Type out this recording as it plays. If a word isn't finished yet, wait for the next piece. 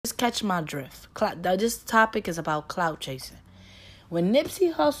catch my drift. This topic is about clout chasing. When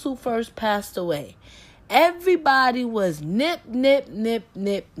Nipsey Hussle first passed away, everybody was nip, nip, nip,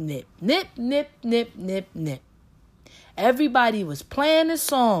 nip, nip, nip, nip, nip, nip, nip. Everybody was playing his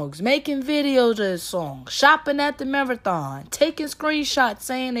songs, making videos of his songs, shopping at the marathon, taking screenshots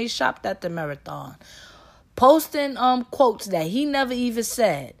saying they shopped at the marathon, posting quotes that he never even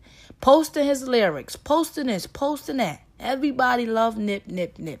said, posting his lyrics, posting this, posting that. Everybody loved Nip,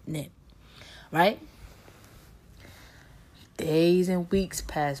 Nip, Nip, Nip. Right? Days and weeks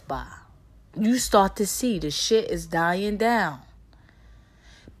pass by. You start to see the shit is dying down.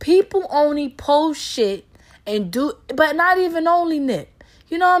 People only post shit and do, but not even only Nip.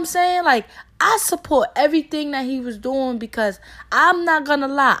 You know what I'm saying? Like, I support everything that he was doing because I'm not gonna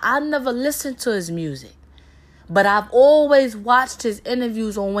lie, I never listened to his music. But I've always watched his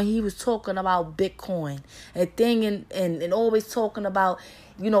interviews on when he was talking about Bitcoin and always talking about,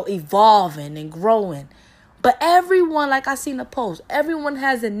 evolving and growing. But everyone, like I seen a post, everyone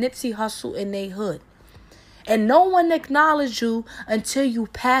has a Nipsey Hussle in their hood. And no one acknowledges you until you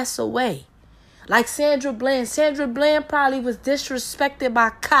pass away. Like Sandra Bland. Sandra Bland probably was disrespected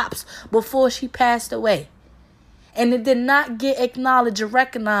by cops before she passed away. And it did not get acknowledged or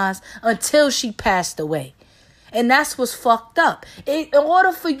recognized until she passed away. And that's what's fucked up. In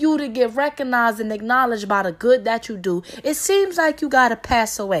order for you to get recognized and acknowledged by the good that you do, it seems like you got to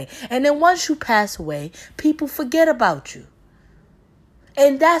pass away. And then once you pass away, people forget about you.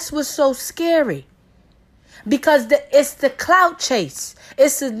 And that's what's so scary. Because it's the clout chase.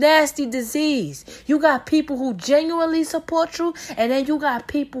 It's a nasty disease. You got people who genuinely support you, and then you got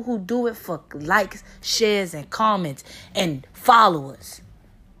people who do it for likes, shares, and comments, and followers.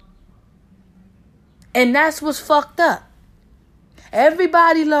 And that's what's fucked up.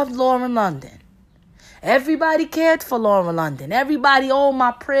 Everybody loved Lauren London. Everybody cared for Lauren London. Everybody,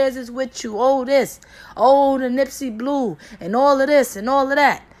 my prayers is with you. This. The Nipsey Blue. And all of this and all of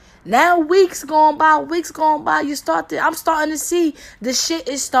that. Now weeks going by, I'm starting to see the shit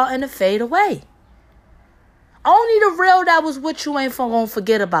is starting to fade away. Only the real that was with you ain't gonna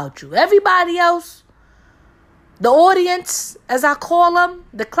forget about you. Everybody else, the audience, as I call them,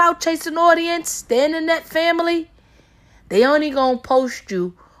 the clout chasing audience, the internet family, they only gonna post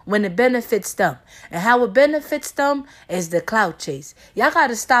you when it benefits them. And how it benefits them is the clout chase. Y'all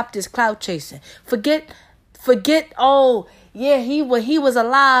gotta stop this clout chasing. Forget, yeah, he was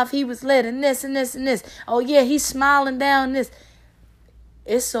alive, he was lit, and this and this and this. Oh yeah, he's smiling down this.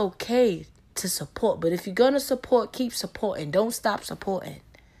 It's okay to support, but if you're gonna support, keep supporting. Don't stop supporting.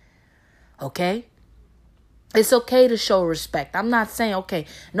 Okay? It's okay to show respect. I'm not saying,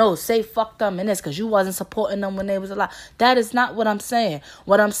 say fuck them and this because you wasn't supporting them when they was alive. That is not what I'm saying.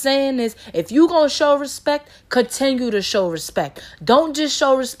 What I'm saying is, if you going to show respect, continue to show respect. Don't just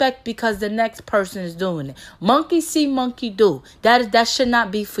show respect because the next person is doing it. Monkey see, monkey do. That should not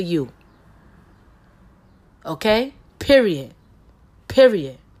be for you. Okay? Period.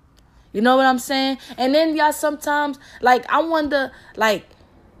 You know what I'm saying? And then y'all sometimes, I wonder,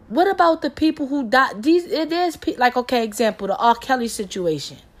 what about the people who died? Example, the R. Kelly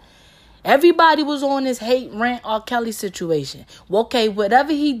situation. Everybody was on this hate rant R. Kelly situation. Well,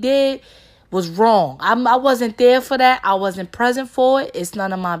 whatever he did was wrong. I wasn't there for that. I wasn't present for it. It's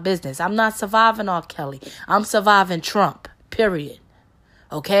none of my business. I'm not surviving R. Kelly. I'm surviving Trump. Period.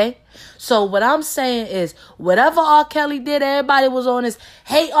 Okay? So what I'm saying is, whatever R. Kelly did, everybody was on this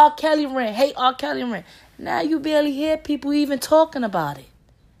hate R. Kelly rant. Now you barely hear people even talking about it.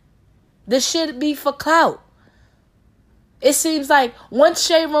 This shit be for clout. It seems like once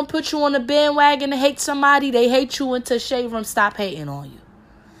Shade Room put you on the bandwagon to hate somebody, they hate you until Shade Room stop hating on you.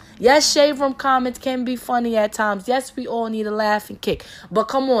 Yes, Shade Room comments can be funny at times. Yes, we all need a laugh and kick. But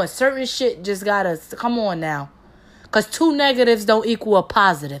come on, certain shit just gotta, come on now. Because 2 negatives don't equal a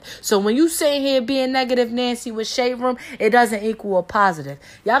positive. So when you sitting here being negative Nancy with Shade Room, it doesn't equal a positive.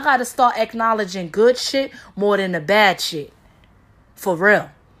 Y'all gotta start acknowledging good shit more than the bad shit. For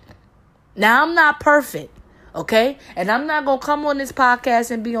real. Now, I'm not perfect, okay? And I'm not going to come on this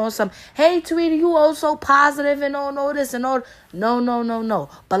podcast and be on some, hey, Tweety, you all so positive and all this and all. No.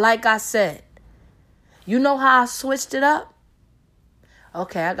 But like I said, you know how I switched it up?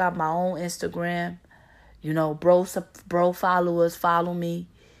 Okay, I got my own Instagram. Bro followers follow me.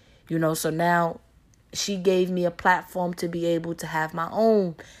 So now she gave me a platform to be able to have my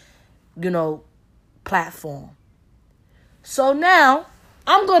own, platform. So now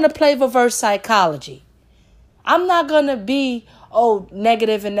I'm going to play reverse psychology. I'm not going to be,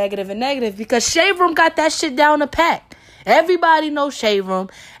 negative because Shade Room got that shit down the pack. Everybody knows Shade Room.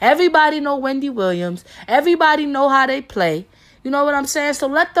 Everybody know Wendy Williams. Everybody know how they play. You know what I'm saying? So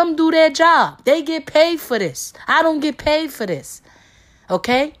let them do their job. They get paid for this. I don't get paid for this.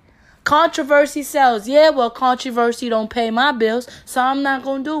 Okay? Controversy sells. Yeah, well, controversy don't pay my bills, so I'm not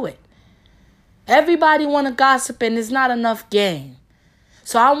going to do it. Everybody want to gossip and there's not enough game.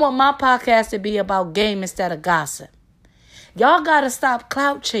 So I want my podcast to be about game instead of gossip. Y'all got to stop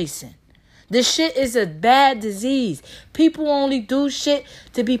clout chasing. This shit is a bad disease. People only do shit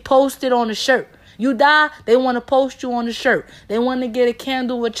to be posted on a shirt. You die, they want to post you on the shirt. They want to get a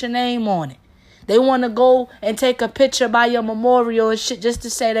candle with your name on it. They want to go and take a picture by your memorial and shit just to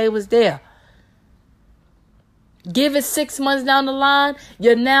say they was there. Give it 6 months down the line,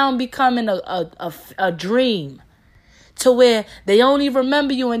 you're now becoming a dream. To where they only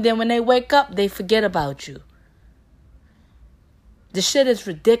remember you and then when they wake up, they forget about you. The shit is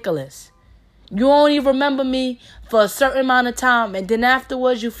ridiculous. You only remember me for a certain amount of time and then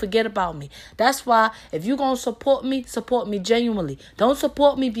afterwards you forget about me. That's why if you're going to support me genuinely. Don't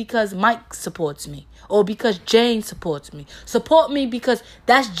support me because Mike supports me or because Jane supports me. Support me because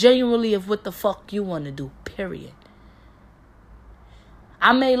that's genuinely of what the fuck you want to do, period.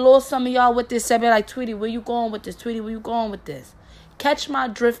 I may lose some of y'all with this. Say like, Tweety, where you going with this? Tweety, where you going with this? Catch my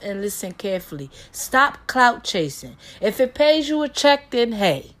drift and listen carefully. Stop clout chasing. If it pays you a check, then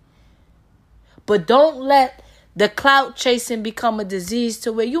hey. But don't let the clout chasing become a disease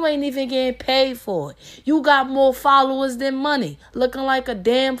to where you ain't even getting paid for it. You got more followers than money. Looking like a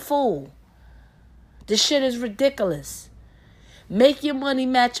damn fool. This shit is ridiculous. Make your money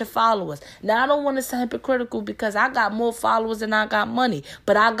match your followers. Now, I don't want to sound hypocritical because I got more followers than I got money.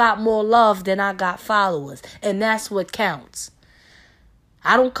 But I got more love than I got followers. And that's what counts.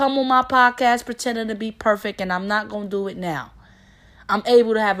 I don't come on my podcast pretending to be perfect, and I'm not going to do it now. I'm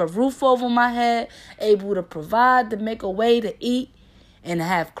able to have a roof over my head, able to provide, to make a way to eat, and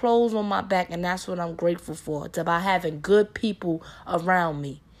have clothes on my back, and that's what I'm grateful for. It's about having good people around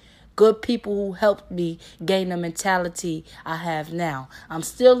me. Good people who helped me gain the mentality I have now. I'm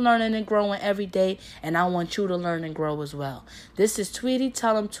still learning and growing every day, and I want you to learn and grow as well. This is Tweety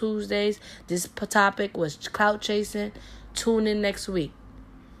Tell 'em Tuesdays. This topic was clout chasing. Tune in next week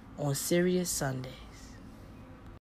on Serious Sunday.